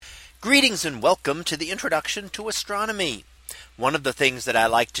Greetings and welcome to the introduction to astronomy. One of the things that I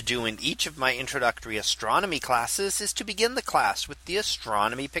like to do in each of my introductory astronomy classes is to begin the class with the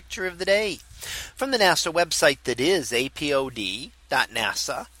astronomy picture of the day from the NASA website, that is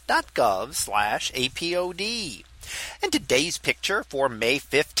apod.nasa.gov/apod. And today's picture for May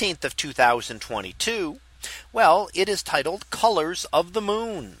 15th of 2022. Well, it is titled Colors of the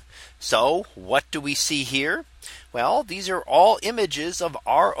Moon. So what do we see here? Well, these are all images of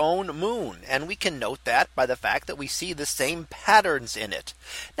our own moon, and we can note that by the fact that we see the same patterns in it.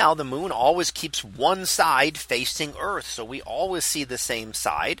 Now, the moon always keeps one side facing Earth, so we always see the same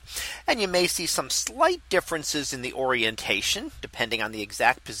side. And you may see some slight differences in the orientation depending on the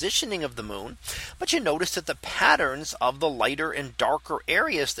exact positioning of the moon. But you notice that the patterns of the lighter and darker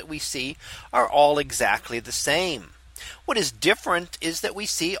areas that we see are all exactly the same. What is different is that we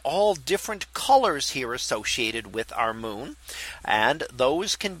see all different colors here associated with our moon. And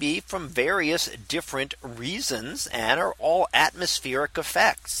those can be from various different reasons and are all atmospheric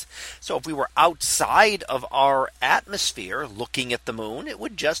effects. So if we were outside of our atmosphere looking at the moon, it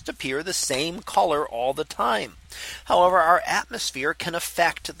would just appear the same color all the time. However, our atmosphere can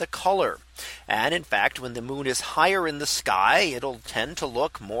affect the color. And in fact, when the moon is higher in the sky, it'll tend to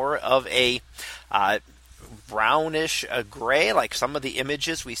look more of a brownish gray, like some of the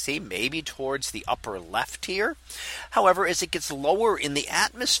images we see maybe towards the upper left here. However, as it gets lower in the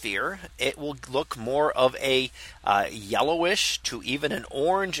atmosphere, it will look more of a yellowish to even an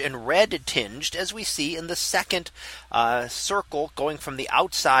orange and red tinged, as we see in the second circle going from the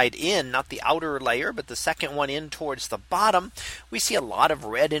outside in, not the outer layer, but the second one in towards the bottom. We see a lot of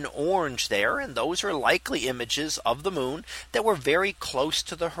red and orange there, and those are likely images of the moon that were very close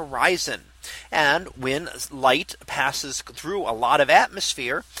to the horizon. And when light passes through a lot of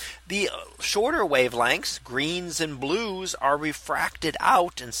atmosphere, the shorter wavelengths, greens and blues, are refracted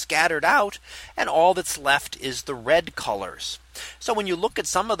out and scattered out, and all that's left is the red colors. So when you look at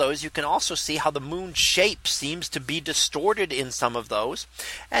some of those, you can also see how the moon shape seems to be distorted in some of those.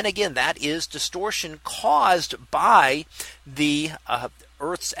 And again, that is distortion caused by the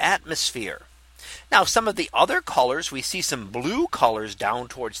Earth's atmosphere. Now, some of the other colors, we see some blue colors down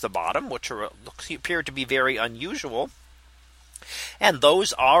towards the bottom, which appear to be very unusual. And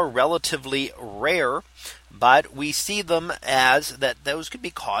those are relatively rare, but we see them as that those could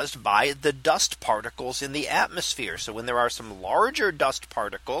be caused by the dust particles in the atmosphere. So when there are some larger dust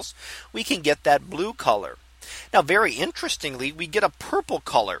particles, we can get that blue color. Now, very interestingly, we get a purple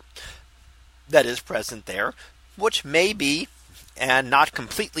color that is present there, which may be and not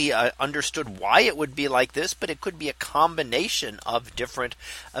completely understood why it would be like this, but it could be a combination of different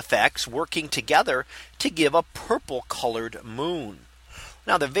effects working together to give a purple colored moon.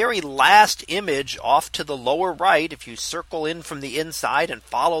 Now, the very last image off to the lower right, if you circle in from the inside and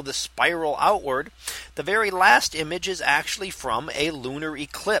follow the spiral outward, the very last image is actually from a lunar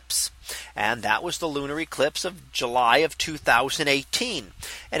eclipse. And that was the lunar eclipse of July of 2018.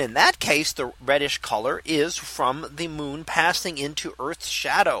 And in that case, the reddish color is from the moon passing into Earth's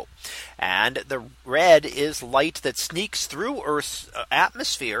shadow. And the red is light that sneaks through Earth's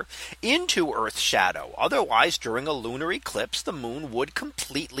atmosphere into Earth's shadow. Otherwise, during a lunar eclipse, the moon would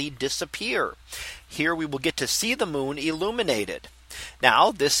completely disappear. Here we will get to see the moon illuminated.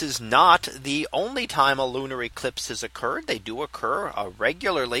 Now, this is not the only time a lunar eclipse has occurred. They do occur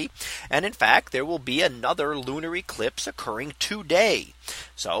regularly. And in fact, there will be another lunar eclipse occurring today.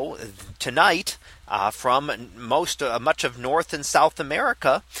 So tonight, from much of North and South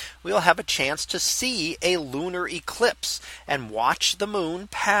America, we'll have a chance to see a lunar eclipse and watch the moon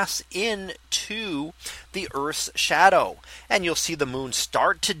pass into the Earth's shadow. And you'll see the moon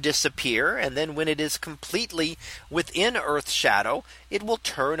start to disappear. And then when it is completely within Earth's shadow, it will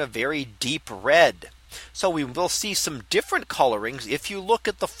turn a very deep red. So we will see some different colorings if you look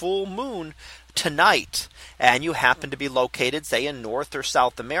at the full moon tonight and you happen to be located, say, in North or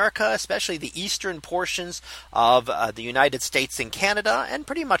South America, especially the eastern portions of the United States and Canada, and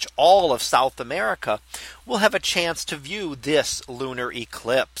pretty much all of South America, will have a chance to view this lunar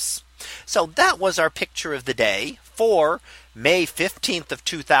eclipse. So that was our picture of the day for May 15th of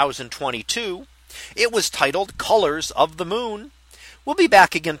 2022. It was titled Colors of the Moon. We'll be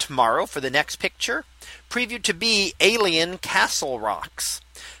back again tomorrow for the next picture, previewed to be alien castle rocks.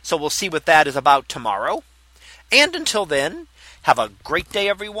 So we'll see what that is about tomorrow. And until then, have a great day,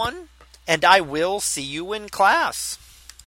 everyone, and I will see you in class.